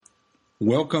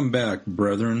Welcome back,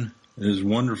 brethren. It is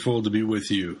wonderful to be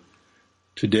with you.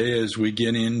 Today as we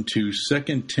get into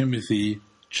 2 Timothy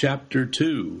chapter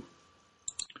 2.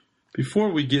 Before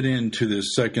we get into the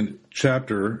second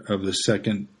chapter of the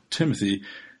 2 Timothy,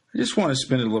 I just want to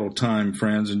spend a little time,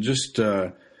 friends, and just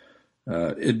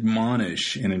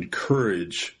admonish and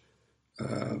encourage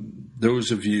those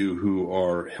of you who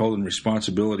are held in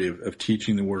responsibility of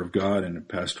teaching the Word of God in a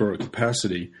pastoral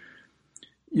capacity,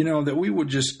 that we would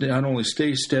just not only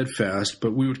stay steadfast,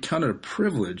 but we would count it a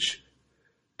privilege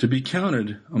to be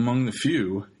counted among the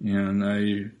few. And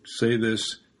I say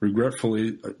this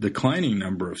regretfully, a declining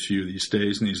number of few these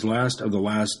days, in these last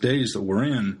days that we're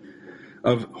in,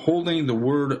 of holding the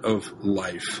word of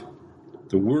life,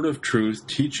 the word of truth,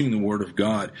 teaching the word of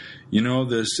God.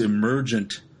 This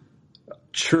emergent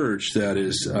church that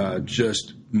is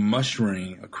just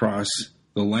mushrooming across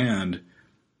the land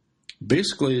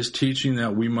basically is teaching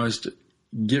that we must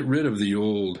get rid of the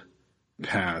old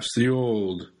past, the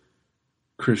old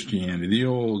Christianity, the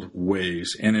old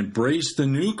ways, and embrace the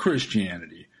new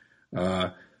Christianity,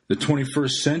 the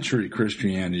 21st century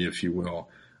Christianity, if you will.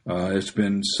 It's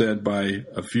been said by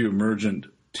a few emergent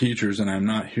teachers, and I'm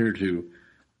not here to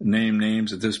name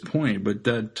names at this point, but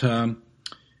that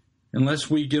unless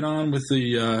we get on with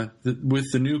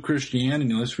the new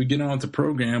Christianity, unless we get on with the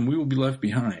program, we will be left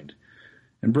behind.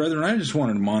 And brethren, I just want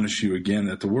to admonish you again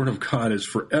that the Word of God is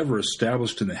forever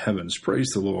established in the heavens. Praise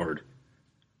the Lord.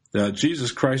 That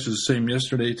Jesus Christ is the same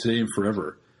yesterday, today, and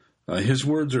forever. His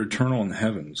words are eternal in the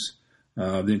heavens.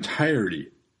 The entirety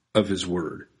of His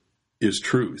Word is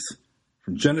truth.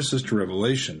 From Genesis to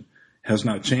Revelation, has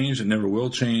not changed, it never will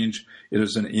change. It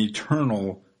is an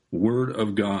eternal Word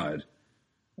of God.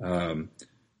 The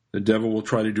devil will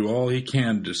try to do all he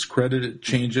can to discredit it,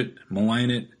 change it,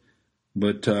 malign it.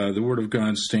 But the Word of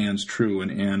God stands true,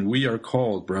 and we are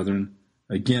called, brethren,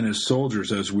 again as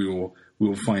soldiers, as we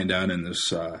will find out in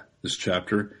this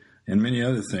chapter, and many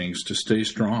other things, to stay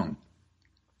strong,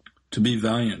 to be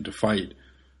valiant, to fight,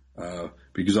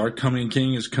 because our coming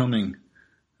King is coming.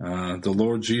 The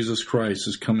Lord Jesus Christ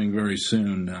is coming very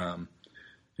soon.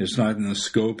 It's not in the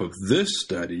scope of this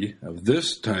study, of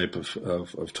this type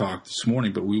of talk this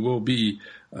morning, but we will be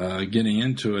getting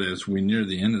into it as we near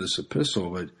the end of this epistle.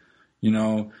 But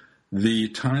the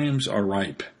times are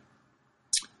ripe.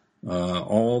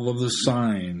 All of the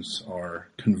signs are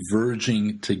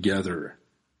converging together.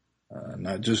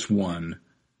 Not just one,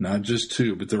 not just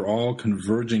two, but they're all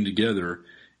converging together.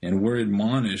 And we're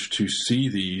admonished to see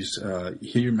these.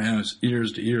 He who has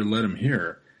ears to hear, let him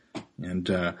hear. And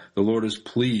the Lord is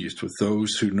pleased with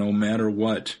those who, no matter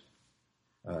what,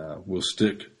 will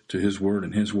stick to His Word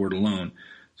and His Word alone.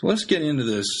 So let's get into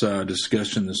this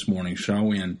discussion this morning, shall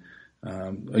we? And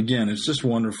again, it's just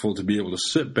wonderful to be able to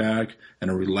sit back in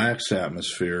a relaxed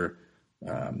atmosphere,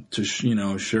 to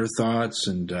share thoughts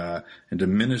and to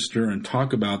minister and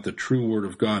talk about the true Word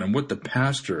of God, and what the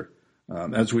pastor,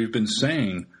 as we've been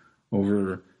saying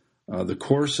over the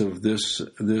course of this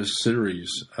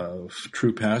series of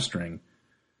true pastoring,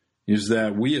 is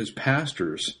that we as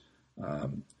pastors,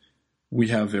 we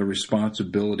have a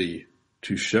responsibility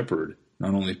to shepherd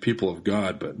not only people of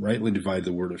God, but rightly divide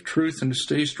the word of truth, and to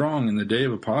stay strong in the day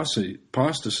of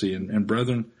apostasy. And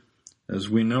brethren, as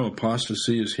we know,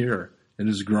 apostasy is here. It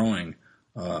is growing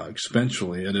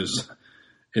exponentially.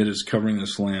 It is covering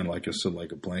this land, like I said,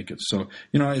 like a blanket. So,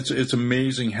 it's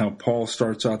amazing how Paul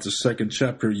starts out the second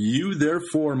chapter. You,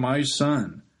 therefore, my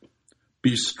son,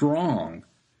 be strong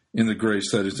in the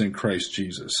grace that is in Christ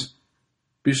Jesus.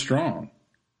 Be strong.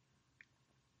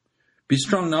 Be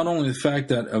strong not only the fact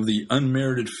that of the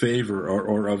unmerited favor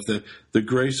or of the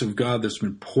grace of God that's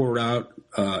been poured out,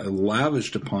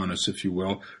 lavished upon us, if you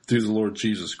will, through the Lord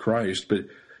Jesus Christ, but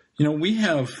we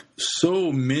have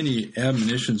so many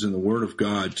admonitions in the Word of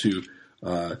God to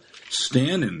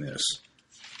stand in this.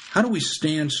 How do we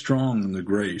stand strong in the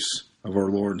grace of our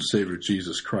Lord and Savior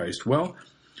Jesus Christ? Well,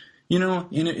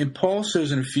 and Paul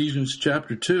says in Ephesians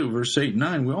chapter 2, verse 8 and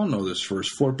 9, we all know this verse,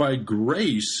 for by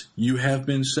grace you have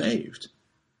been saved.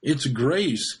 It's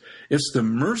grace. It's the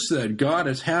mercy that God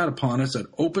has had upon us that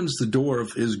opens the door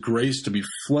of His grace to be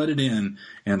flooded in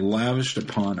and lavished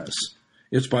upon us.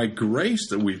 It's by grace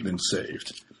that we've been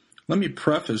saved. Let me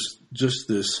preface just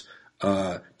this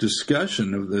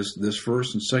discussion of this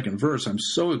first and second verse. I'm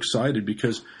so excited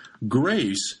because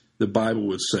grace, the Bible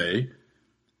would say,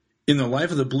 in the life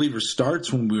of the believer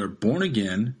starts when we are born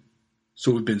again.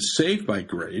 So we've been saved by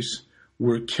grace.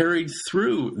 We're carried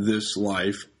through this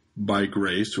life by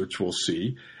grace, which we'll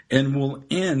see, and will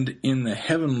end in the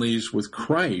heavenlies with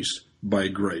Christ by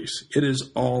grace. It is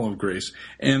all of grace.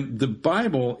 And the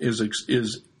Bible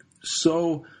is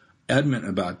so adamant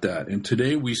about that. And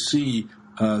today we see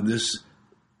this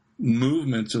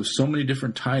movements of so many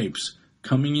different types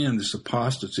coming in, this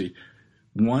apostasy,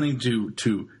 wanting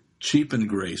to cheapen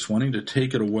grace, wanting to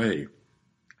take it away.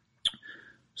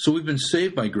 So we've been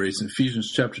saved by grace in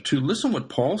Ephesians chapter 2. Listen what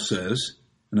Paul says,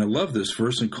 and I love this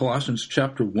verse in Colossians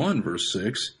chapter 1, verse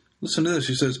 6. Listen to this.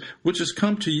 He says, which has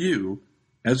come to you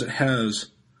as it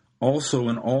has also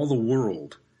in all the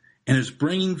world, and is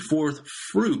bringing forth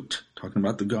fruit, talking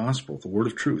about the gospel, the word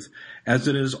of truth, as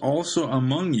it is also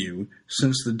among you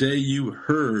since the day you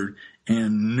heard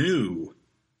and knew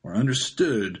or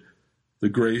understood the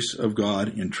grace of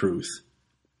God in truth.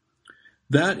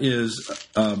 That is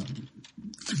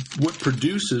what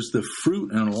produces the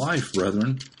fruit in our life,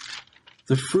 brethren.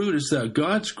 The fruit is that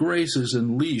God's grace is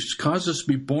unleashed, causes us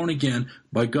to be born again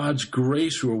by God's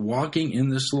grace. We are walking in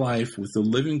this life with the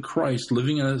living Christ,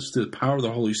 living in us through the power of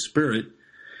the Holy Spirit,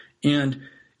 and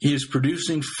He is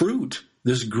producing fruit.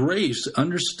 This grace,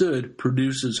 understood,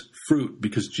 produces fruit,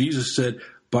 because Jesus said,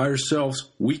 by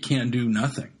ourselves, we can do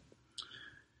nothing.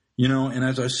 You know, and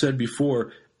as I said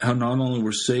before, how not only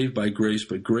we're saved by grace,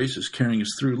 but grace is carrying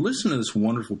us through. Listen to this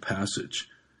wonderful passage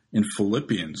in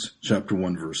Philippians chapter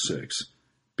 1, verse 6.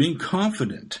 Being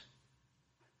confident.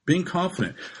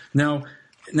 Now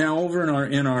over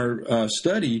in our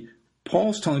study,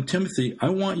 Paul's telling Timothy, I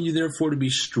want you therefore to be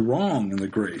strong in the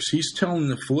grace. He's telling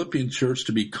the Philippian church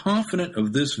to be confident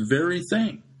of this very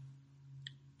thing.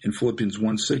 In Philippians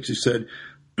 1:6, he said,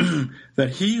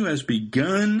 that he who has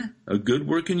begun a good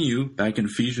work in you, back in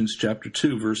Ephesians chapter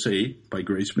 2, verse 8, by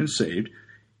grace been saved,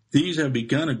 these have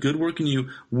begun a good work in you,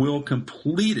 will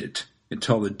complete it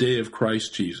until the day of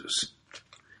Christ Jesus.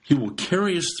 He will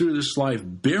carry us through this life,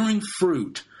 bearing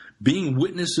fruit, being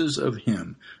witnesses of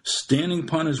Him, standing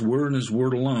upon His word and His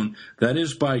word alone. That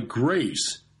is by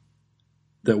grace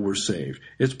that we're saved.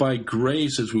 It's by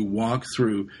grace as we walk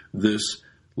through this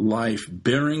life,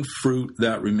 bearing fruit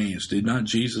that remains. Did not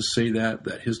Jesus say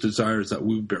that His desire is that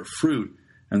we would bear fruit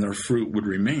and our fruit would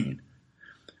remain?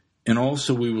 And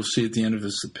also we will see at the end of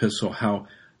this epistle how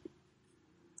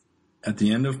at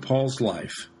the end of Paul's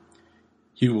life,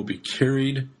 he will be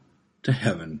carried to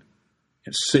heaven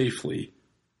and safely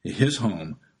in his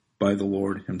home by the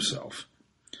Lord Himself.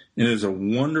 It is a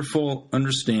wonderful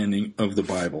understanding of the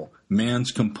Bible.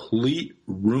 Man's complete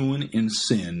ruin in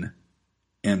sin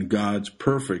and God's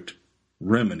perfect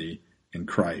remedy in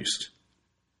Christ.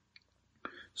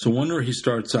 So wonder he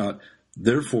starts out,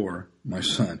 therefore, my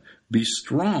son, be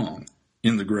strong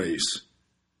in the grace.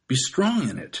 Be strong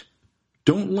in it.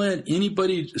 Don't let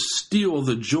anybody steal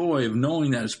the joy of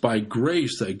knowing that it's by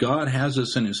grace that God has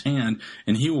us in His hand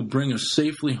and He will bring us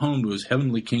safely home to His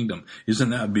heavenly kingdom.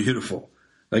 Isn't that beautiful?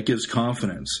 That gives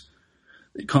confidence.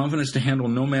 Confidence to handle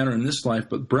no matter in this life,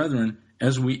 but brethren,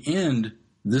 as we end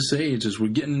this age, as we're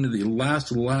getting into the last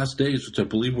of the last days, which I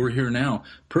believe we're here now,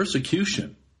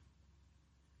 persecution,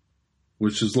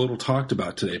 which is little talked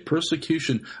about today.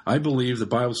 Persecution, I believe the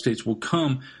Bible states, will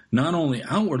come not only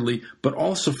outwardly, but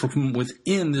also from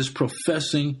within this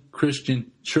professing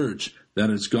Christian church that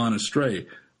has gone astray.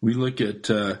 We look at,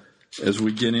 as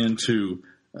we get into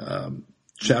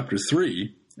chapter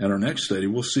 3, at our next study,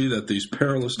 we'll see that these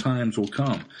perilous times will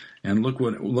come. And look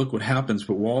what happens,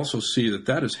 but we'll also see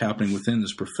that is happening within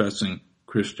this professing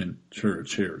Christian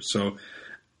church here. So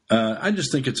I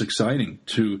just think it's exciting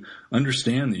to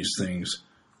understand these things.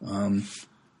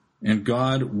 And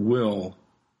God will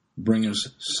bring us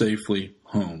safely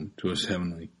home to His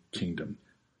heavenly kingdom.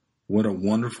 What a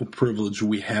wonderful privilege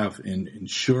we have in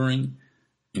ensuring,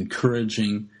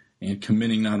 encouraging, and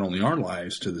committing not only our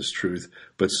lives to this truth,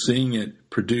 but seeing it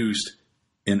produced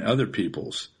in other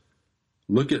people's.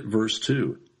 Look at verse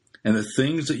 2. And the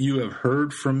things that you have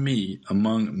heard from me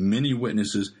among many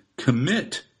witnesses,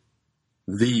 commit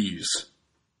these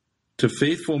to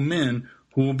faithful men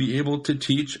who will be able to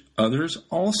teach others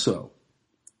also.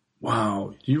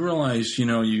 Wow. You realize,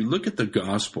 you look at the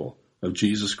gospel of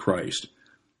Jesus Christ.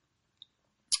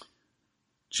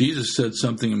 Jesus said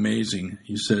something amazing.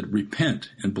 He said, repent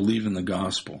and believe in the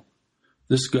gospel.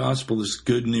 This gospel, this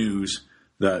good news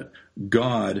that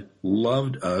God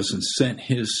loved us and sent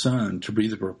His Son to be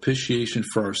the propitiation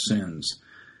for our sins.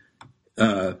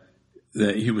 That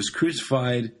He was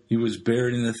crucified, He was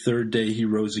buried, and the third day He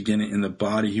rose again in the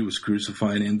body He was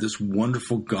crucified in. This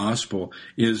wonderful gospel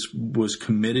was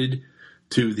committed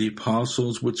to the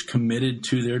apostles, which committed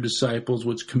to their disciples,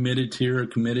 which committed to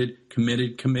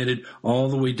committed, all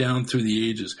the way down through the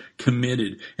ages.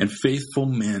 Committed. And faithful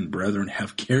men, brethren,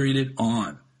 have carried it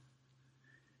on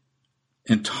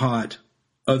and taught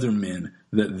other men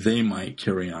that they might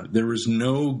carry on. There is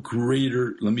no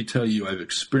greater, let me tell you, I've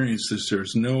experienced this,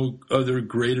 there's no other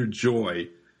greater joy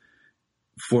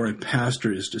for a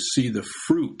pastor is to see the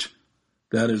fruit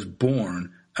that is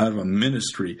born out of a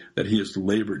ministry that he has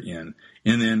labored in.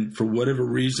 And then for whatever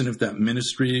reason, if that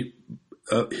ministry,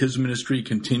 his ministry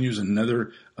continues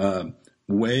another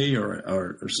way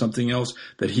or something else,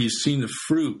 that he's seen the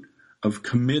fruit of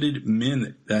committed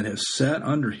men that have sat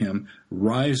under him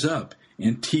rise up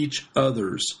and teach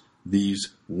others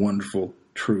these wonderful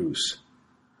truths.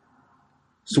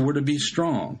 So we're to be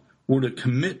strong. We're to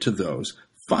commit to those.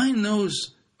 Find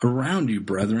those around you,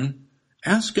 brethren.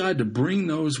 Ask God to bring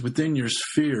those within your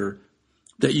sphere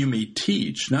that you may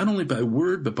teach, not only by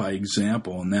word, but by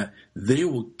example, and that they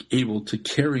will be able to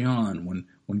carry on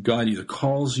when God either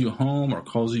calls you home or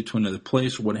calls you to another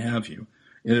place or what have you.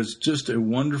 It is just a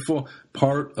wonderful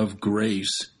part of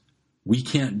grace. We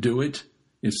can't do it.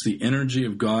 It's the energy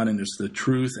of God, and it's the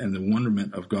truth and the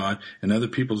wonderment of God in other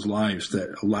people's lives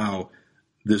that allow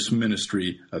this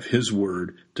ministry of His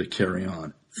Word to carry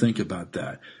on. Think about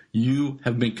that. You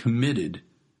have been committed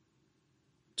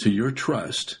to your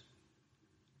trust,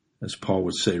 as Paul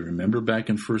would say. Remember back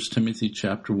in 1 Timothy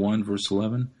chapter 1, verse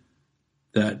 11,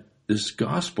 that this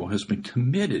gospel has been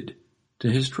committed to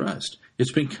His trust.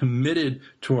 It's been committed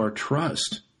to our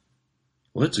trust.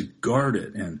 Let's guard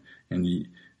it and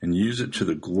use it to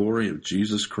the glory of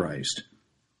Jesus Christ.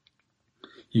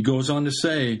 He goes on to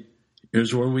say,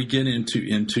 here's where we get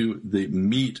into the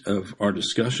meat of our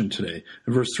discussion today.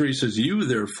 In verse 3 says, "You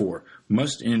therefore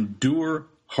must endure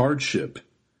hardship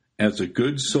as a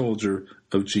good soldier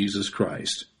of Jesus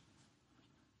Christ."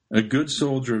 A good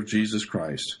soldier of Jesus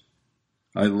Christ.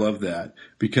 I love that,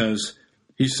 because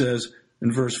he says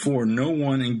in verse 4, "No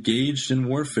one engaged in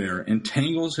warfare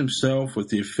entangles himself with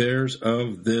the affairs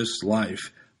of this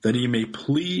life, that he may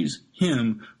please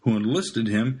him who enlisted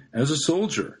him as a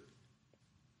soldier."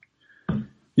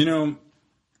 You know,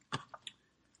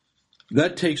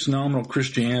 that takes nominal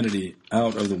Christianity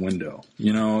out of the window.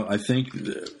 You know, I think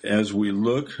as we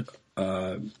look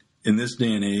in this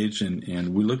day and age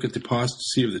and we look at the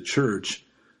apostasy of the church,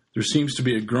 there seems to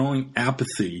be a growing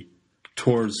apathy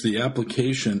towards the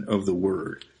application of the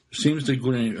word. There seems to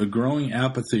be a growing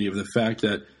apathy of the fact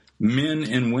that men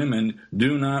and women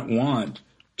do not want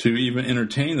to even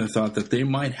entertain the thought that they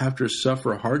might have to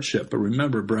suffer hardship. But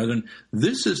remember, brethren,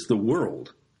 this is the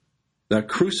world that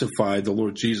crucified the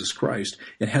Lord Jesus Christ.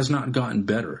 It has not gotten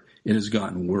better. It has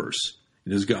gotten worse.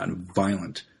 It has gotten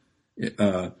violent.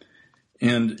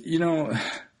 And, you know, I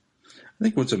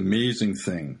think what's an amazing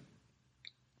thing,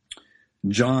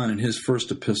 John in his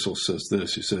first epistle says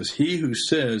this. He says, "He who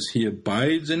says he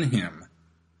abides in him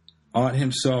ought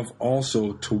himself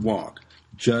also to walk,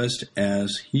 just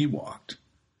as he walked."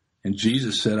 And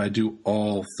Jesus said, "I do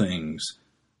all things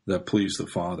that please the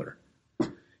Father."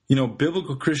 You know,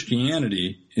 biblical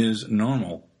Christianity is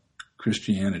normal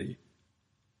Christianity.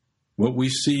 What we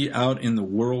see out in the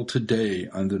world today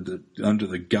under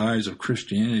the guise of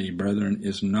Christianity, brethren,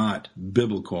 is not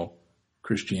biblical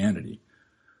Christianity.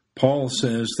 Paul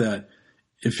says that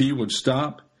if he would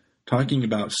stop talking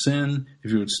about sin,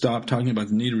 if he would stop talking about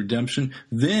the need of redemption,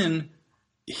 then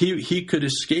he could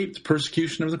escape the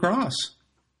persecution of the cross.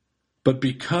 But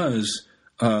because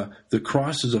the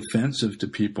cross is offensive to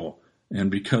people, and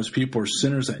because people are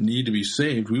sinners that need to be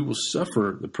saved, we will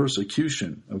suffer the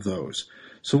persecution of those.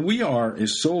 So we are a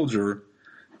soldier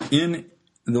in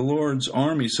the Lord's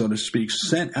army, so to speak,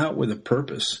 sent out with a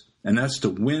purpose. And that's to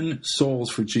win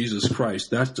souls for Jesus Christ.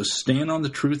 That's to stand on the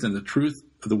truth and the truth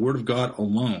of the Word of God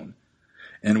alone.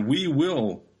 And we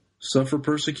will suffer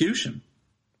persecution.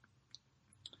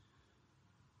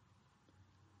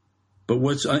 But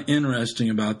what's interesting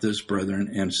about this,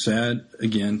 brethren, and sad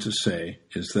again to say,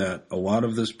 is that a lot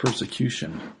of this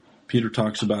persecution, Peter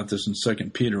talks about this in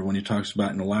 2 Peter when he talks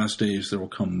about in the last days there will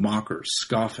come mockers,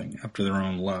 scoffing after their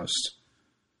own lusts.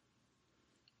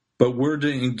 But we're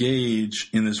to engage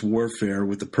in this warfare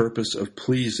with the purpose of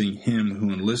pleasing him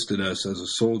who enlisted us as a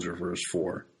soldier, verse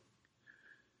 4.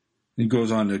 He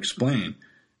goes on to explain.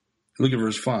 Look at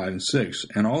verse 5 and 6.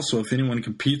 "And also, if anyone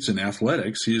competes in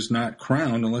athletics, he is not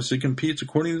crowned unless he competes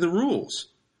according to the rules.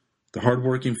 The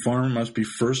hardworking farmer must be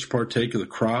first to partake of the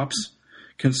crops.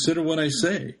 Consider what I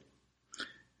say,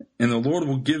 and the Lord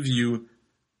will give you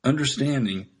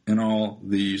understanding in all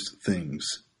these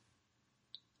things."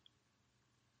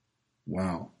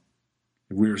 Wow.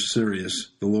 If we are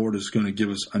serious, the Lord is going to give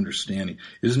us understanding.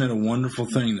 Isn't it a wonderful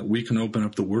thing that we can open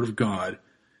up the Word of God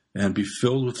and be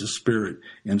filled with the Spirit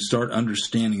and start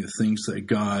understanding the things that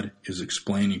God is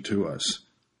explaining to us?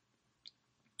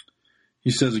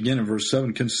 He says again in verse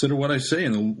 7, consider what I say,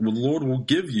 and the Lord will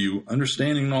give you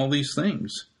understanding in all these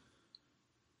things.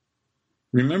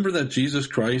 Remember that Jesus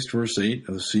Christ, verse 8,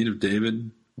 of the seed of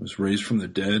David, was raised from the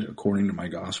dead according to my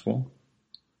gospel,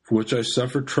 for which I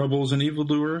suffered trouble as an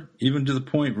evildoer, even to the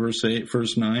point, verse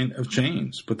 9, of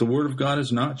chains. But the word of God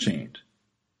is not chained.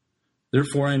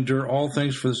 Therefore I endure all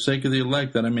things for the sake of the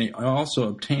elect, that I may also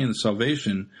obtain the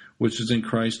salvation which is in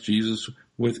Christ Jesus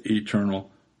with eternal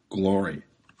glory.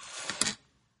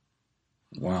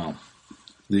 Wow.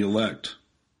 The elect.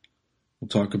 We'll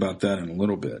talk about that in a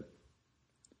little bit.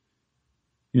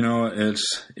 You know,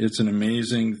 it's an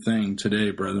amazing thing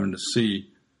today, brethren, to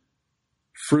see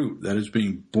fruit that is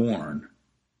being born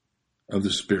of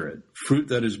the Spirit, fruit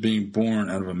that is being born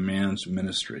out of a man's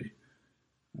ministry.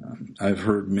 I've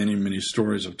heard many, many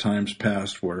stories of times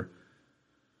past where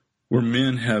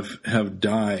men have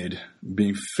died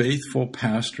being faithful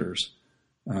pastors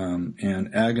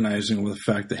and agonizing over the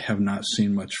fact they have not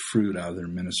seen much fruit out of their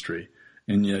ministry.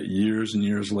 And yet years and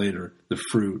years later, the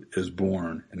fruit is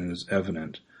born and it is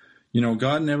evident. You know,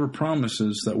 God never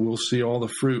promises that we'll see all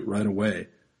the fruit right away,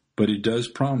 but he does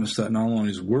promise that not only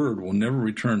his word will never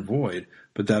return void,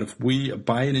 but that if we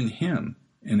abide in him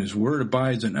and his word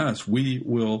abides in us, we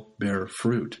will bear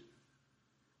fruit.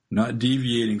 Not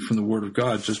deviating from the word of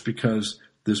God just because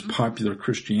this popular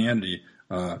Christianity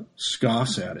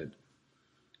scoffs at it.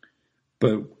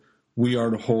 But we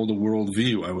are to hold a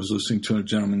worldview. I was listening to a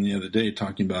gentleman the other day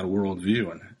talking about a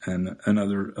worldview, and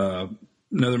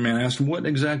another man asked him, what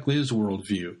exactly is a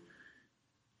worldview?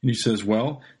 And he says,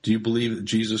 well, do you believe that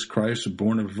Jesus Christ was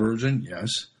born of a virgin? Yes.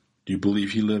 Do you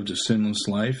believe he lived a sinless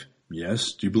life?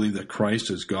 Yes. Do you believe that Christ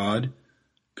is God,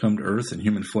 come to earth in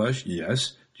human flesh? Yes.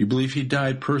 Do you believe he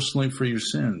died personally for your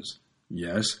sins?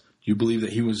 Yes. Do you believe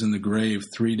that he was in the grave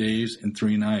 3 days and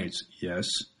 3 nights? Yes.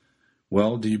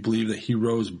 Well, do you believe that he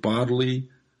rose bodily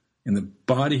in the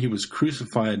body he was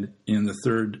crucified in the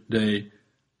third day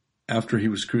after he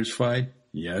was crucified?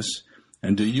 Yes.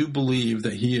 And do you believe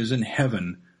that he is in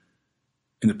heaven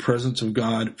in the presence of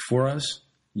God for us?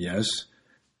 Yes.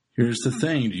 Here's the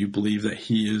thing. Do you believe that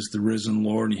he is the risen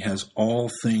Lord and he has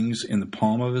all things in the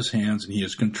palm of his hands and he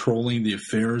is controlling the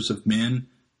affairs of men?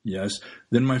 Yes.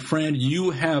 Then, my friend, you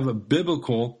have a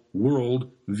biblical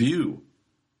world view.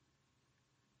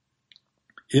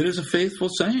 It is a faithful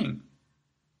saying.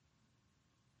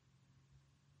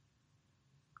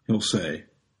 He'll say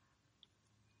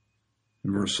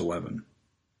in verse 11.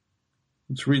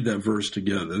 Let's read that verse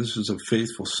together. This is a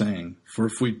faithful saying. For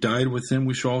if we died with him,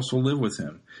 we shall also live with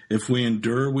him. If we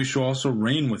endure, we shall also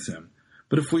reign with him.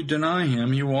 But if we deny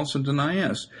him, he will also deny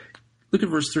us. Look at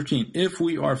verse 13. If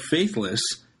we are faithless,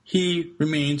 he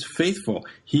remains faithful.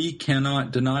 He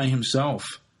cannot deny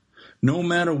himself. No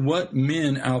matter what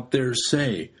men out there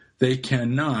say, they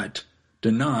cannot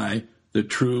deny the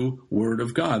true word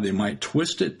of God. They might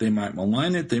twist it, they might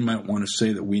malign it, they might want to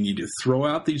say that we need to throw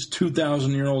out these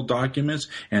 2,000-year-old documents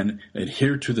and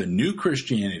adhere to the new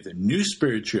Christianity, the new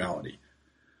spirituality.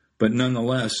 But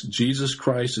nonetheless, Jesus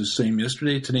Christ is the same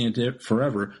yesterday, today, and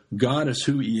forever. God is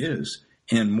who he is,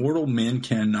 and mortal men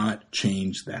cannot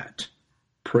change that.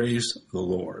 Praise the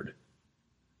Lord.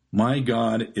 My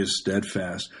God is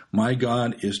steadfast. My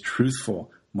God is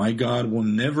truthful. My God will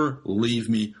never leave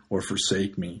me or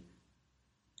forsake me.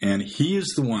 And he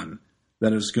is the one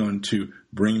that is going to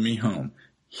bring me home.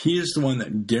 He is the one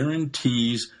that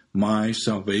guarantees my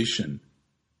salvation.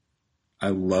 I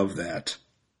love that.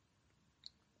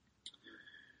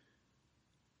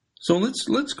 So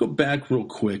let's go back real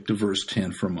quick to verse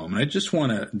 10 for a moment. I just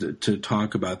want to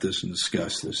talk about this and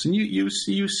discuss this. And you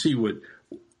see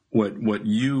what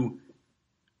you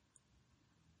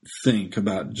think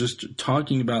about just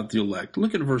talking about the elect.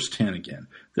 Look at verse 10 again.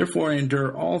 Therefore I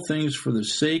endure all things for the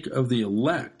sake of the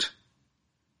elect,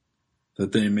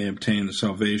 that they may obtain the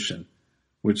salvation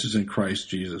which is in Christ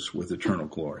Jesus with eternal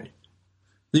glory.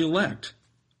 The elect.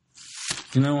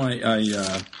 You know,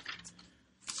 I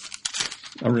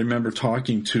remember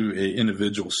talking to an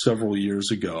individual several years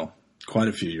ago, quite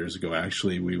a few years ago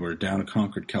actually. We were down in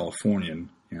Concord, California,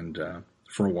 and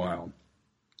for a while.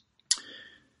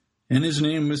 And his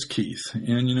name was Keith.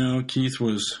 And, you know, Keith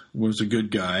was a good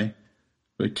guy,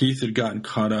 but Keith had gotten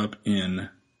caught up in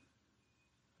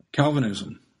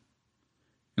Calvinism.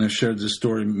 And I've shared this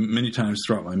story many times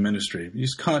throughout my ministry.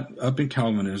 He's caught up in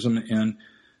Calvinism,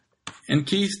 and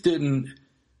Keith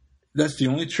that's the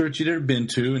only church he'd ever been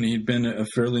to, and he'd been a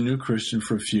fairly new Christian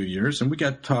for a few years. And we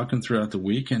got talking throughout the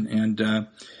week, and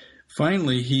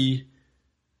finally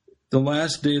the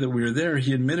last day that we were there,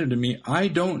 he admitted to me, I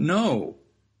don't know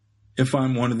if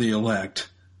I'm one of the elect.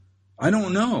 I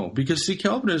don't know, because see,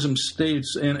 Calvinism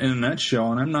states in a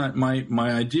nutshell, and I'm not,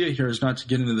 my idea here is not to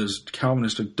get into this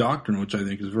Calvinistic doctrine, which I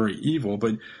think is very evil,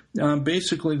 but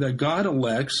basically that God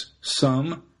elects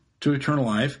some to eternal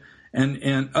life,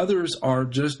 and others are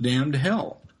just damned to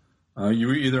hell.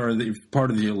 You either are part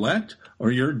of the elect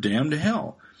or you're damned to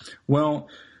hell. Well,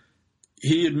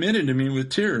 he admitted to me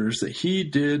with tears that he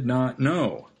did not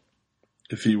know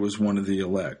if he was one of the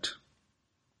elect.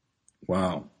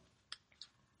 Wow.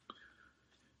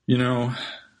 You know,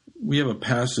 we have a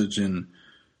passage in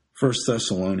 1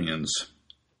 Thessalonians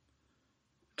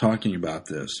talking about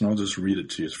this, and I'll just read it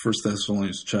to you. It's 1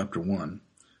 Thessalonians chapter 1.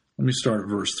 Let me start at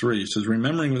verse 3. It says,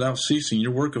 remembering without ceasing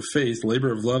your work of faith,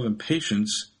 labor of love, and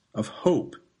patience of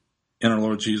hope in our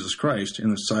Lord Jesus Christ in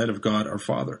the sight of God our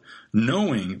Father,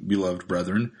 knowing, beloved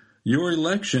brethren, your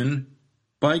election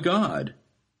by God.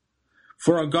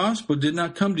 For our gospel did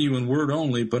not come to you in word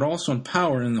only, but also in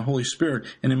power and in the Holy Spirit,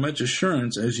 and in much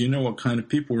assurance, as you know what kind of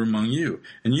people were among you.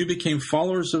 And you became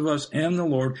followers of us and the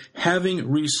Lord, having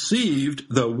received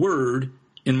the word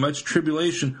in much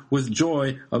tribulation with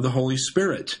joy of the Holy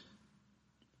Spirit.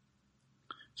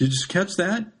 Did you just catch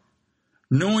that?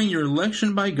 Knowing your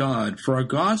election by God, for our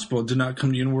gospel did not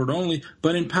come to you in word only,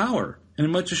 but in power and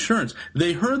in much assurance.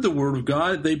 They heard the word of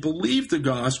God, they believed the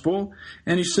gospel,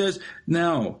 and he says,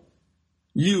 now,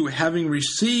 you having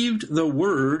received the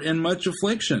word in much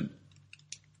affliction.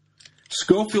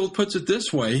 Schofield puts it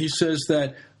this way. He says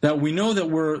that we know that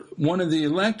we're one of the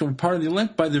elect or part of the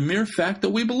elect by the mere fact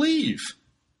that we believe.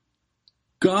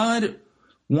 God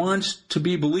wants to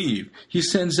be believed. He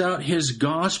sends out his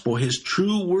gospel, his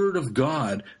true word of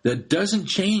God that doesn't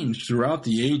change throughout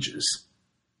the ages.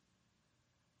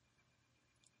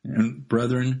 And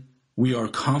brethren, we are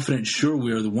confident, sure,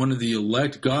 we are one of the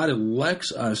elect. God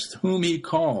elects us whom he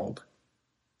called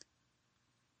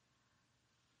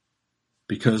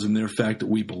because of the fact that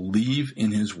we believe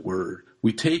in his word.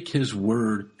 We take his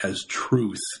word as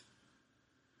truth.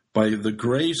 By the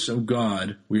grace of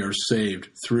God, we are saved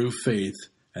through faith,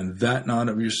 and that not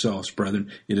of yourselves,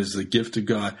 brethren. It is the gift of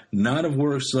God, not of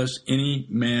works, lest any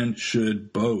man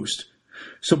should boast.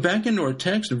 So back into our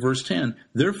text in verse 10,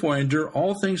 therefore I endure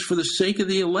all things for the sake of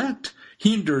the elect.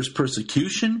 He endures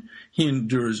persecution, he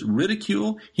endures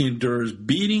ridicule, he endures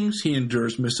beatings, he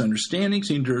endures misunderstandings,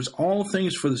 he endures all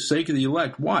things for the sake of the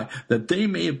elect. Why? That they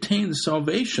may obtain the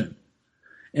salvation.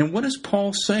 And what does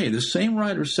Paul say? The same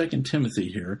writer, 2 Timothy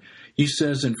here, he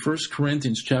says in 1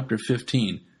 Corinthians chapter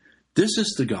 15, this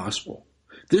is the gospel.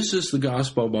 This is the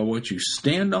gospel by which you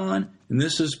stand on, and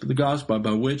this is the gospel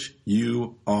by which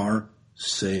you are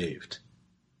saved.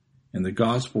 And the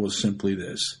gospel is simply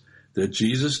this, that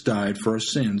Jesus died for our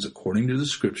sins according to the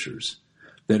scriptures,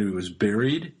 that he was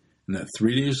buried, and that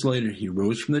 3 days later he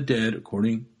rose from the dead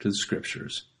according to the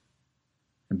scriptures.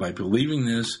 And by believing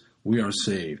this, we are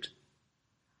saved.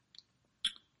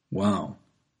 Wow.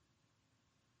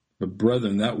 But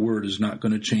brethren, that word is not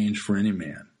going to change for any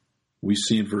man. We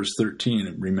see in verse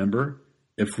 13, remember,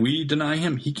 if we deny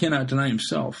him, he cannot deny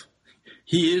himself.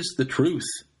 He is the truth,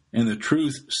 and the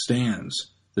truth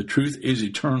stands. The truth is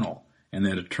eternal, and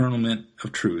that eternalment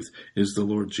of truth is the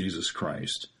Lord Jesus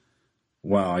Christ.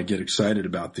 Wow, I get excited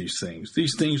about these things.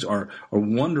 These things are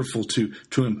wonderful to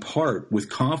impart with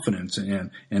confidence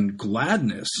and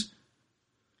gladness.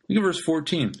 Look at verse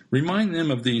 14. Remind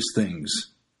them of these things,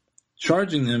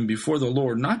 charging them before the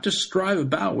Lord not to strive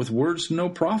about with words to no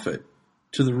profit,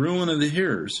 to the ruin of the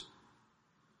hearers.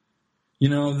 You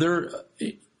know,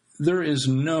 there is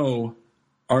no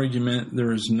argument,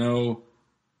 there is no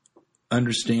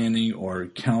understanding or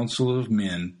counsel of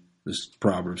men, this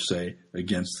Proverbs say,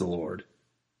 against the Lord.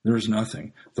 There is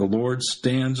nothing. The Lord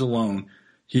stands alone.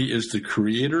 He is the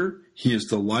creator. He is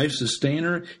the life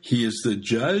sustainer. He is the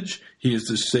judge. He is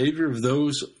the savior of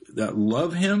those that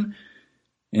love him.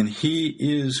 And he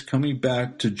is coming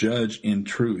back to judge in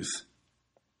truth.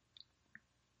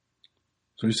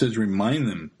 So he says, remind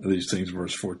them of these things,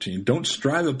 verse 14. Don't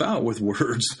strive about with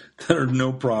words that are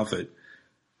no profit.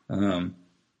 You're going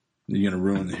to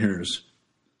ruin the hearers.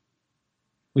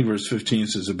 Verse 15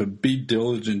 says, but be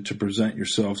diligent to present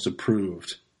yourselves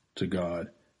approved to God,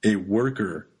 a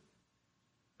worker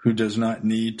who does not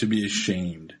need to be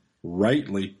ashamed,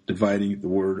 rightly dividing the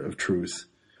word of truth.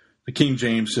 The King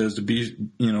James says to be,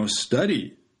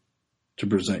 study to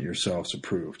present yourselves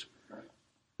approved.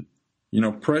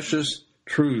 Precious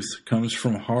truth comes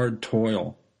from hard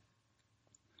toil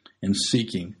and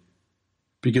seeking,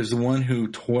 because the one who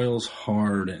toils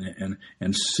hard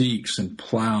and seeks and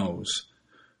plows,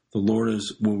 the Lord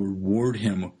will reward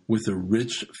him with a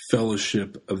rich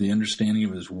fellowship of the understanding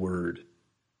of his word.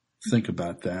 Think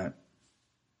about that.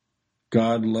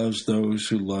 God loves those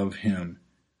who love him.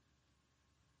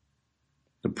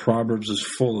 The Proverbs is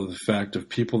full of the fact of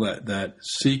people that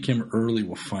seek him early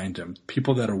will find him.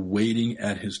 People that are waiting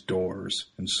at his doors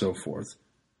and so forth.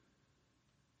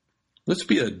 Let's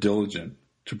be diligent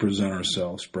to present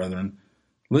ourselves, brethren.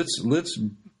 Let's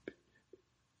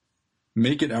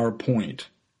make it our point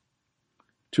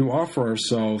to offer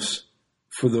ourselves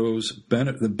for the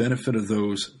benefit of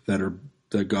those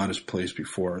that God has placed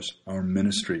before us, our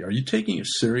ministry. Are you taking it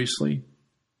seriously?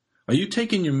 Are you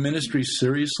taking your ministry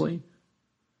seriously?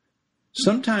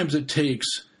 Sometimes it takes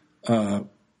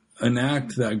an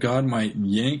act that God might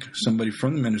yank somebody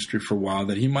from the ministry for a while,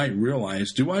 that he might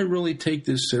realize, do I really take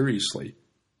this seriously?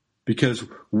 Because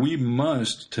we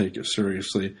must take it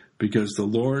seriously, because the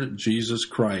Lord Jesus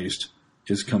Christ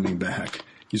is coming back.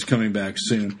 He's coming back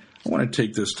soon. I want to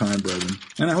take this time, brethren,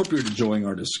 and I hope you're enjoying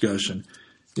our discussion,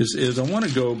 is I want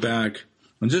to go back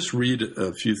and just read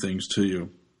a few things to you.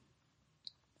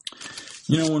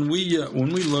 You know, when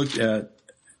we look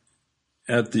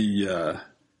at the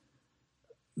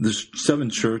 7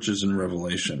 churches in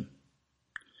Revelation,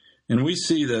 and we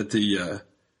see that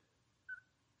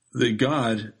the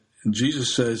God,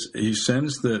 Jesus says he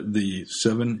sends the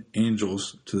 7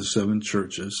 angels to the 7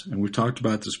 churches, and we've talked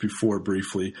about this before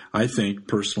briefly. I think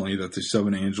personally that the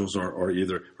 7 angels are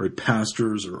either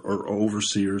pastors or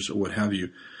overseers or what have you.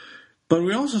 But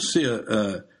we also see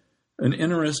an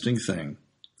interesting thing,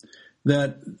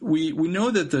 that we know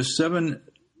that the 7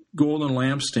 golden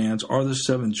lampstands are the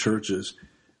 7 churches.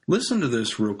 Listen to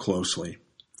this real closely.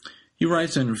 He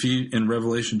writes in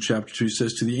Revelation chapter 2, he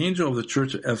says, to the angel of the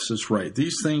church of Ephesus write,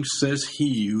 these things says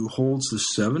he who holds the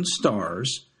 7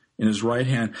 stars in his right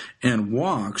hand and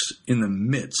walks in the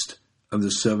midst of the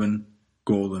 7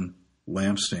 golden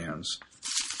lampstands.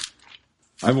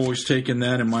 I've always taken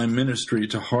that in my ministry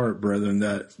to heart, brethren,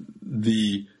 that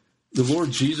the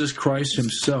Lord Jesus Christ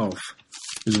himself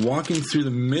is walking through the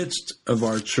midst of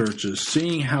our churches,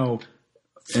 seeing how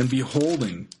and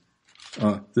beholding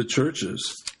the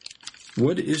churches.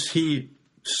 What is he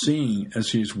seeing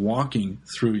as he's walking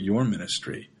through your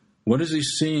ministry? What is he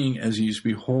seeing as he's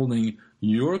beholding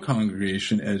your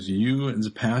congregation, as you as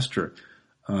a pastor?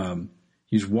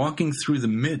 He's walking through the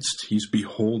midst. He's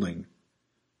beholding.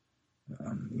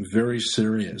 Very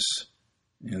serious.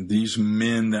 And these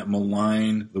men that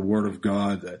malign the Word of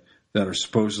God, that are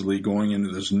supposedly going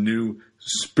into this new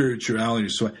spirituality,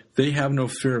 so they have no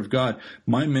fear of God.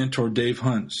 My mentor, Dave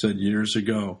Hunt, said years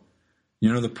ago,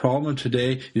 you know, the problem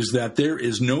today is that there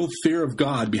is no fear of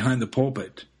God behind the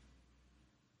pulpit.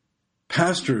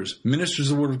 Pastors,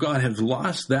 ministers of the Word of God have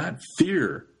lost that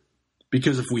fear,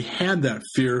 because if we had that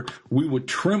fear, we would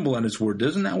tremble at his word.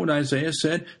 Isn't that what Isaiah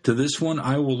said? To this one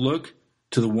I will look,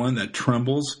 to the one that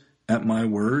trembles at my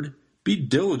word. Be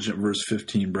diligent, verse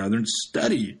 15, brethren.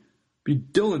 Study. Be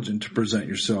diligent to present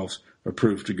yourselves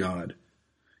approved to God.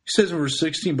 He says in verse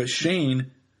 16, but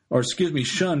shun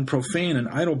profane and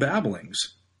idle babblings.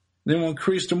 They will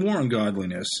increase to more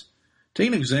ungodliness. Take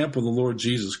an example of the Lord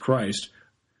Jesus Christ.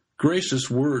 Gracious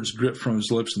words dripped from his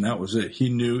lips, and that was it.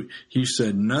 He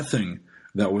said nothing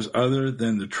that was other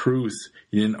than the truth.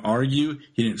 He didn't argue.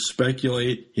 He didn't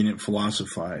speculate. He didn't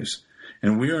philosophize.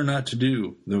 And we are not to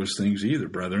do those things either,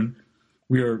 brethren.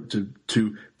 We are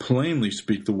to plainly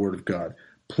speak the word of God,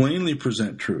 plainly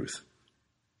present truth.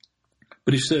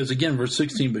 But he says, again, verse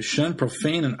 16, but shun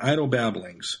profane and idle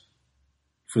babblings,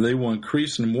 for they will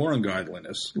increase in more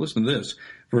ungodliness. Listen to this.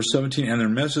 Verse 17, and their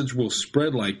message will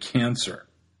spread like cancer.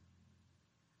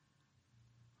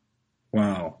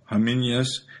 Wow.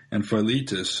 Hymenaeus and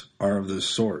Philetus are of this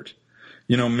sort.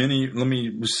 You know, let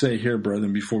me say here,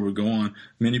 brethren, before we go on,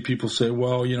 many people say,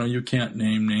 well, you know, you can't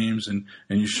name names and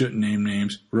you shouldn't name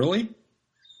names. Really?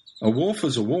 A wolf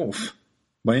is a wolf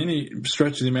by any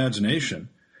stretch of the imagination.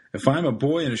 If I'm a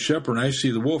boy and a shepherd and I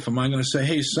see the wolf, am I going to say,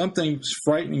 hey, something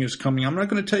frightening is coming? I'm not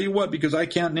going to tell you what, because I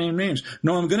can't name names.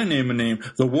 No, I'm going to name a name.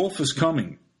 The wolf is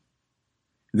coming.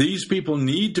 These people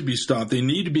need to be stopped. They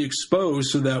need to be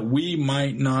exposed so that we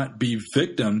might not be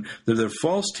victim to their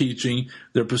false teaching,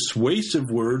 their persuasive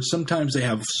words. Sometimes they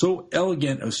have so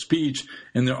elegant of speech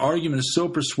and their argument is so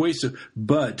persuasive,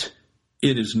 but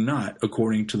it is not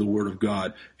according to the Word of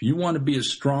God. If you want to be a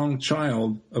strong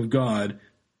child of God,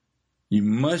 you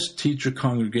must teach your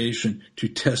congregation to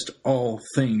test all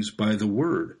things by the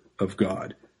Word of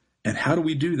God. And how do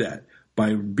we do that?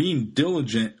 By being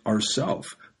diligent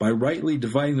ourselves, by rightly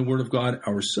dividing the Word of God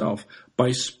ourselves,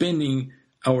 by spending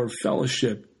our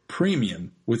fellowship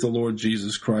premium with the Lord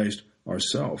Jesus Christ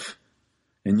ourselves.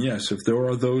 And yes, if there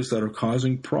are those that are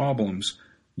causing problems,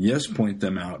 Yes, point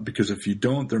them out, because if you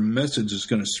don't, their message is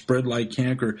going to spread like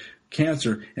cancer,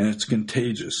 and it's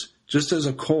contagious. Just as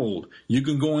a cold, you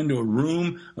can go into a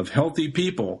room of healthy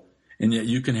people, and yet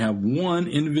you can have one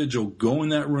individual go in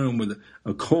that room with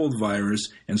a cold virus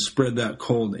and spread that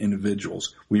cold to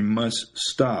individuals. We must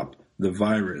stop the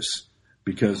virus,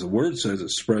 because the word says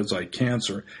it spreads like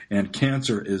cancer, and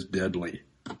cancer is deadly.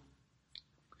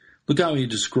 Look how he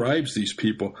describes these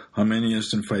people,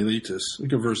 Hymenaeus and Philetus.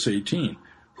 Look at verse 18.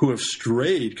 Who have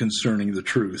strayed concerning the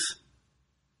truth,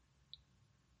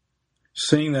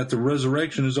 saying that the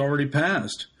resurrection is already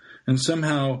past, and they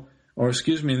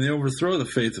overthrow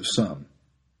the faith of some.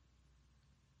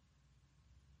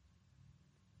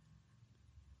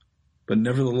 But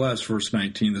nevertheless, verse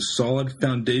 19, the solid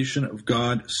foundation of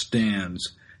God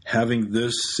stands, having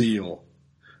this seal: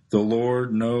 the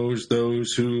Lord knows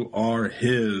those who are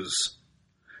his,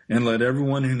 and let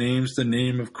everyone who names the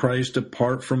name of Christ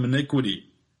depart from iniquity.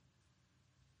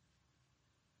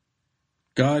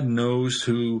 God knows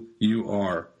who you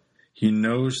are. He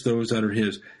knows those that are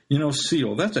his.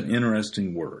 Seal, that's an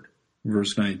interesting word.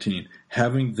 Verse 19,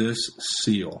 having this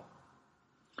seal.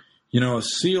 A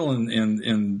seal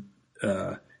in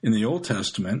the Old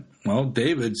Testament,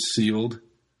 David sealed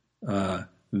the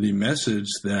message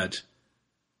that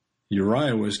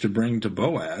Uriah was to bring to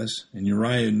Boaz, and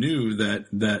Uriah knew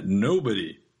that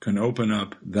nobody can open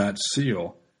up that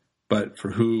seal but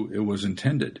for who it was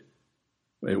intended.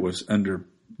 It was under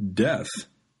death.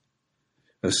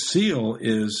 A seal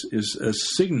is a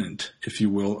signet, if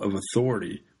you will, of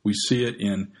authority. We see it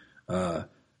in the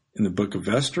book of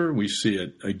Esther. We see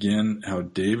it again how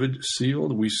David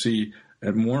sealed. We see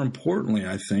it more importantly,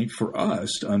 I think, for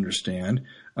us to understand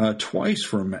twice,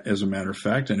 as a matter of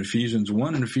fact, in Ephesians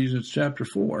 1 and Ephesians chapter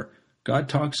 4. God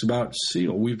talks about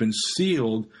seal. We've been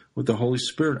sealed with the Holy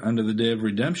Spirit unto the day of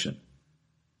redemption.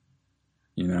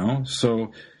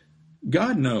 So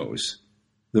God knows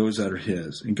those that are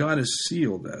his, and God has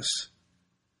sealed us.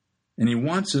 And he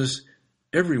wants us,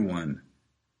 everyone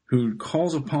who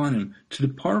calls upon him, to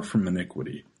depart from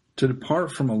iniquity, to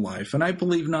depart from a life. And I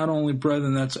believe not only,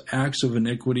 brethren, that's acts of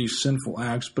iniquity, sinful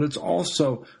acts, but it's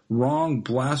also wrong,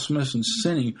 blasphemous, and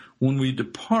sinning when we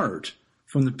depart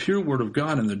from the pure word of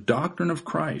God and the doctrine of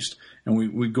Christ. And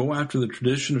we go after the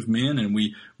tradition of men, and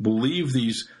we believe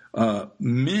these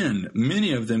men,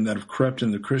 many of them that have crept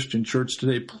in the Christian church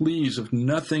today. Please, if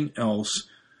nothing else,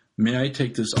 may I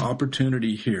take this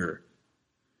opportunity here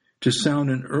to sound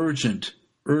an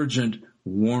urgent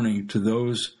warning to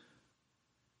those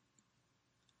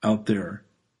out there.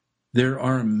 There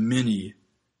are many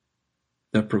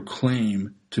that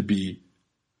proclaim to be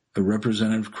a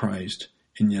representative of Christ,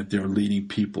 and yet they are leading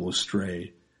people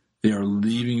astray. They are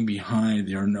leaving behind.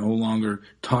 They are no longer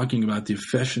talking about the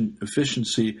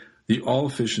efficiency, the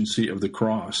all-efficiency of the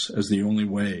cross as the only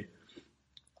way.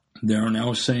 They are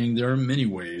now saying there are many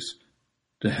ways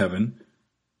to heaven.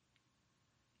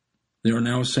 They are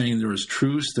now saying there is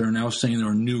truth. They are now saying there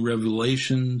are new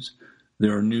revelations.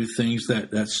 There are new things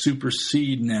that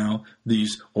supersede now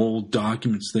these old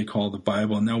documents they call the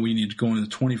Bible. And now we need to go into the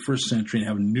 21st century and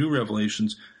have new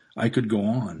revelations. I could go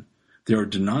on. They are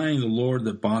denying the Lord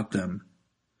that bought them,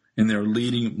 and they are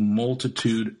leading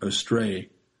multitude astray.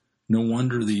 No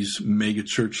wonder these mega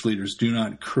church leaders do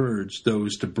not encourage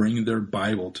those to bring their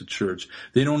Bible to church.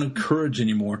 They don't encourage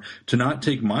anymore to not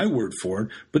take my word for it,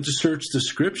 but to search the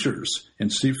Scriptures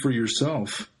and see for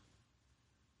yourself.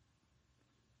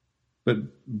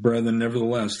 But, brethren,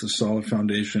 nevertheless, the solid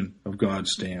foundation of God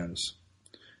stands.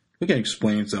 Look how he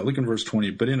explains that. Look in verse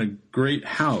 20. But in a great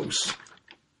house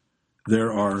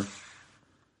there are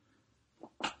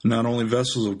not only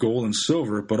vessels of gold and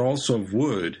silver, but also of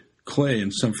wood, clay,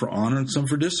 and some for honor and some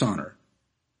for dishonor.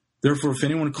 Therefore, if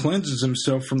anyone cleanses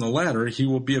himself from the latter, he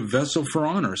will be a vessel for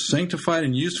honor, sanctified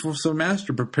and useful for the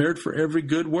master, prepared for every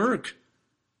good work.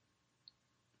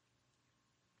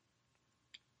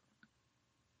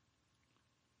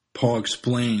 Paul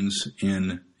explains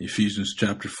in Ephesians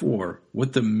chapter 4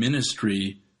 what the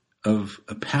ministry of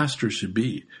a pastor should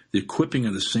be, the equipping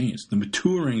of the saints, the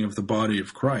maturing of the body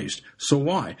of Christ. So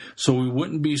why? So we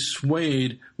wouldn't be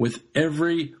swayed with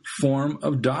every form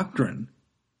of doctrine.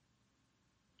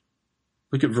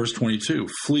 Look at verse 22.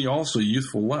 Flee also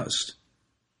youthful lust,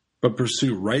 but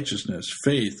pursue righteousness,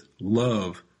 faith,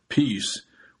 love, peace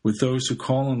with those who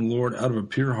call on the Lord out of a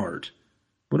pure heart.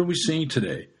 What are we seeing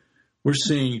today? We're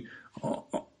seeing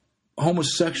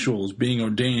homosexuals being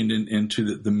ordained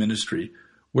into the ministry.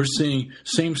 We're seeing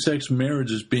same-sex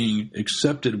marriages being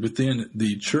accepted within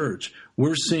the church.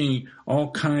 We're seeing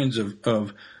all kinds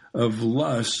of of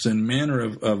lusts and manner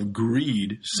of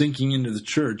greed sinking into the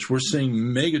church. We're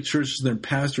seeing mega churches and their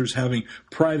pastors having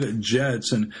private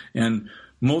jets and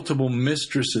multiple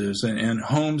mistresses and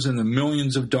homes in the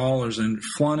millions of dollars and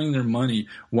flaunting their money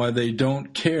while they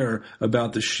don't care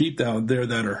about the sheep out there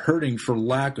that are hurting for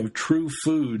lack of true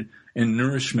food and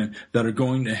nourishment, that are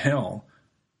going to hell.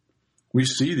 We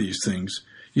see these things.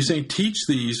 He's saying, teach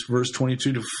these, verse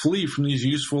 22, to flee from these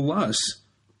useful lusts.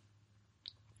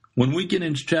 When we get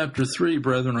into chapter 3,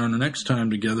 brethren, on our next time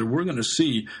together, we're going to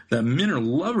see that men are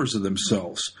lovers of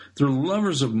themselves. They're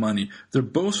lovers of money. They're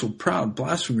boastful, proud,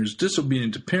 blasphemers,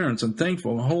 disobedient to parents,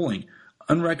 unthankful, unholy,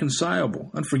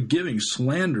 unreconcilable, unforgiving,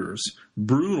 slanderers,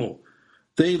 brutal.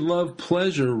 They love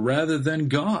pleasure rather than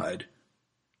God.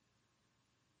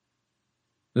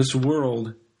 This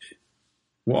world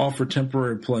will offer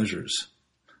temporary pleasures.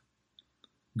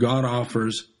 God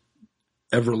offers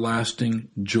everlasting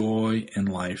joy and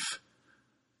life.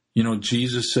 You know,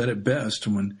 Jesus said it best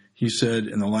when he said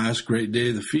in the last great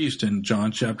day of the feast in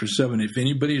John chapter 7, if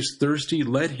anybody is thirsty,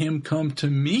 let him come to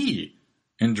me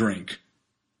and drink.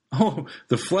 Oh,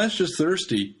 the flesh is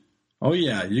thirsty. Oh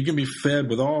yeah, you can be fed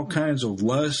with all kinds of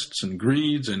lusts and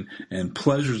greeds and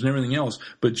pleasures and everything else.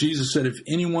 But Jesus said, if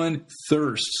anyone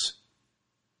thirsts,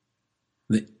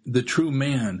 the true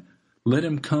man, let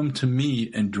him come to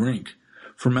me and drink.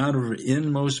 From out of her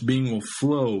inmost being will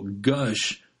flow,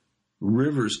 gush,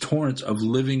 rivers, torrents of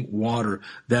living water.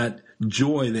 That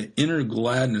joy, that inner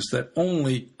gladness that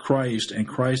only Christ and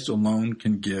Christ alone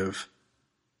can give.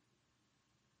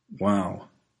 Wow.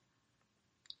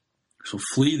 So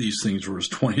flee these things, verse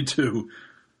 22.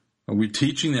 Are we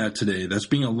teaching that today? That's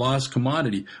being a lost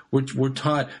commodity. We're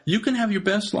taught you can have your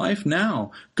best life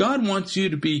now. God wants you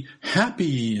to be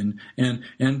happy and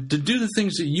to do the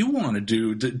things that you want to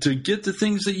do, to get the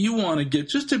things that you want to get,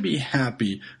 just to be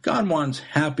happy. God wants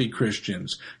happy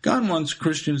Christians. God wants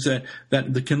Christians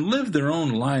that can live their own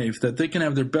life, that they can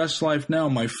have their best life now,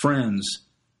 my friends.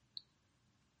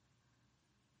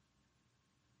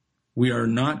 We are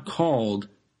not called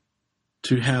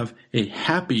to have a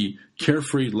happy,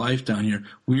 carefree life down here.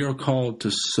 We are called to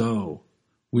sow.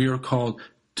 We are called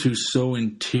to sow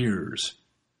in tears,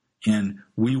 and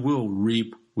we will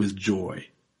reap with joy.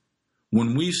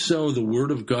 When we sow the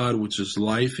word of God, which is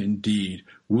life indeed,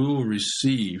 we will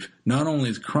receive not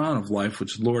only the crown of life,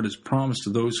 which the Lord has promised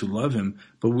to those who love him,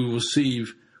 but we will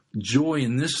receive joy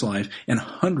in this life and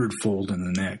hundredfold in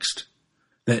the next.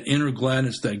 That inner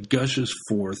gladness that gushes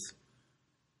forth,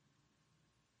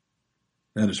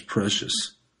 that is precious.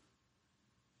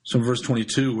 So in verse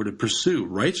 22, we're to pursue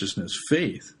righteousness,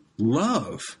 faith,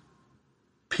 love,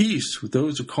 peace with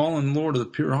those who call on the Lord with a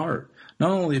pure heart.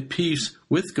 Not only peace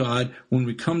with God when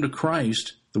we come to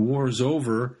Christ, the war is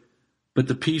over, but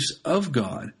the peace of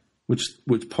God, which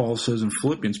Paul says in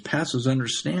Philippians, passes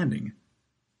understanding.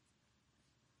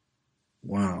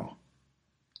 Wow.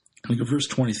 Look at verse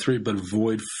 23, but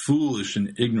avoid foolish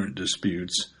and ignorant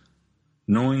disputes,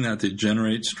 knowing that they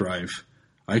generate strife.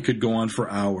 I could go on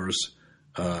for hours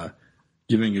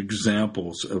giving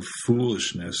examples of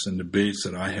foolishness and debates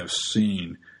that I have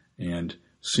seen and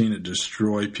seen it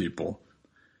destroy people.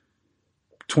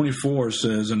 24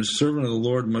 says, and a servant of the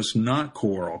Lord must not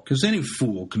quarrel, because any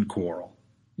fool can quarrel.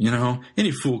 You know,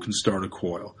 any fool can start a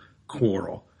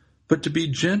quarrel. But to be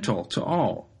gentle to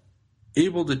all,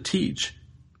 able to teach,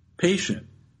 patient,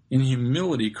 in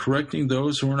humility, correcting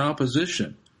those who are in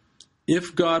opposition.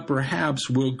 If God perhaps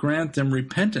will grant them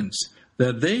repentance,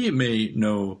 that they may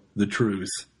know the truth.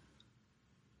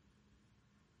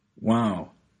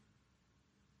 Wow.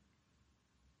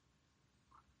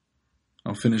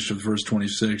 I'll finish with verse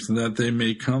 26. And that they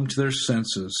may come to their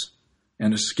senses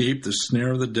and escape the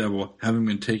snare of the devil, having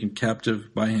been taken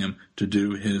captive by him to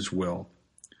do his will.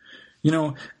 You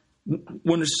know,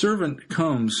 when a servant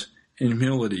comes in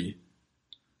humility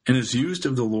and is used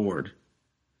of the Lord,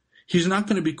 he's not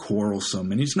going to be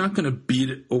quarrelsome, and he's not going to beat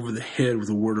it over the head with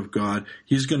the word of God.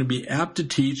 He's going to be apt to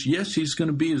teach. Yes, he's going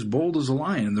to be as bold as a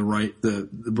lion. The writer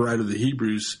of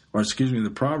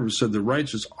the Proverbs said the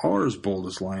righteous are as bold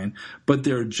as lion, but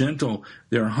they're gentle,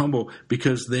 they're humble,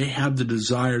 because they have the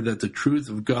desire that the truth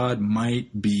of God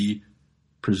might be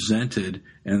presented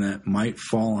and that might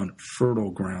fall on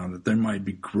fertile ground, that there might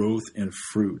be growth and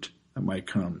fruit that might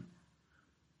come.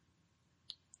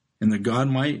 And that God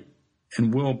might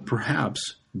and will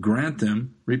perhaps grant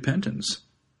them repentance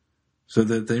so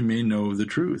that they may know the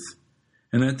truth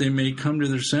and that they may come to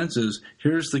their senses.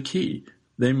 Here's the key.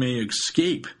 They may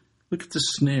escape. Look at the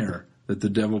snare that the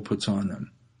devil puts on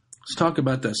them. Let's talk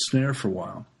about that snare for a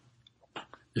while.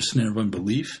 The snare of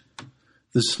unbelief,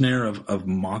 the snare of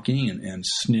mocking and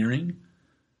sneering,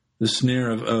 the snare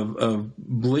of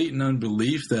blatant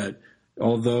unbelief that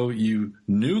although you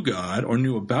knew God or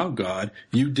knew about God,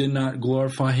 you did not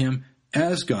glorify him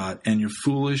as God, and your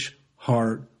foolish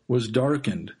heart was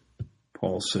darkened,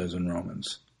 Paul says in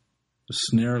Romans. The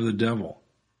snare of the devil,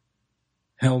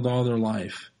 held all their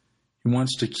life. He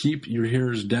wants to keep your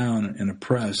hearers down and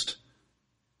oppressed.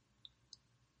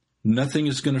 Nothing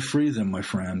is going to free them, my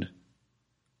friend,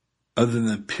 other than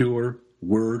the pure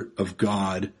word of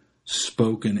God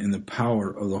spoken in the power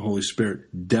of the Holy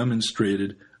Spirit,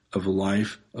 demonstrated of a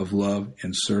life of love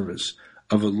and service,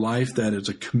 of a life that is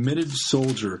a committed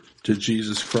soldier to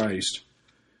Jesus Christ,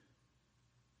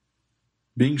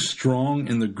 being strong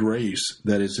in the grace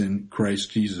that is in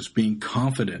Christ Jesus, being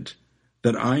confident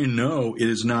that I know it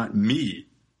is not me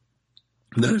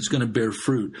that is going to bear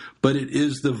fruit, but it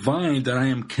is the vine that I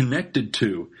am connected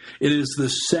to. It is the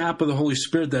sap of the Holy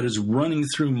Spirit that is running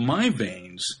through my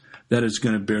veins that is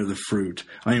going to bear the fruit.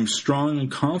 I am strong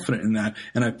and confident in that,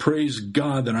 and I praise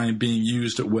God that I am being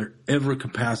used at whatever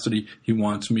capacity he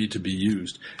wants me to be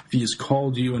used. If he has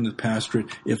called you into the pastorate,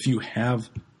 if you have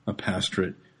a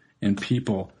pastorate and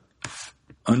people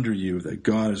under you that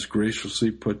God has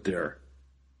graciously put there,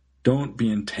 don't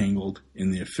be entangled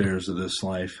in the affairs of this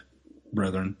life,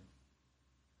 brethren,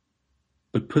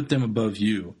 but put them above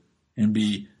you and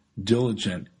be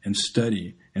diligent and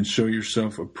steady and show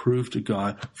yourself approved to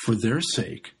God for their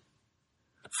sake,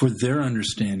 for their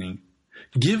understanding.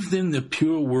 Give them the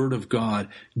pure word of God.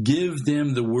 Give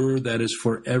them the word that is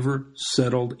forever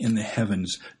settled in the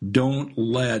heavens. Don't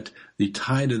let the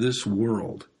tide of this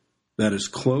world that is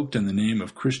cloaked in the name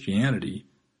of Christianity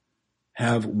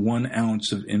have 1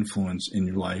 ounce of influence in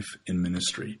your life in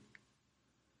ministry.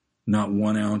 Not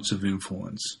 1 ounce of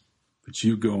influence, but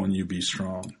you go and you be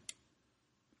strong.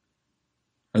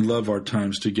 I love our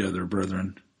times together,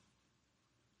 brethren.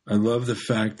 I love the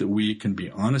fact that we can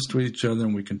be honest with each other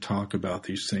and we can talk about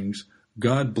these things.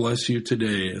 God bless you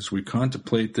today as we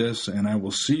contemplate this, and I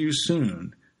will see you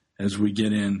soon as we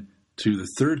get into the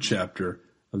 3rd chapter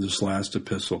of this last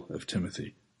epistle of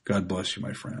Timothy. God bless you,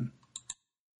 my friend.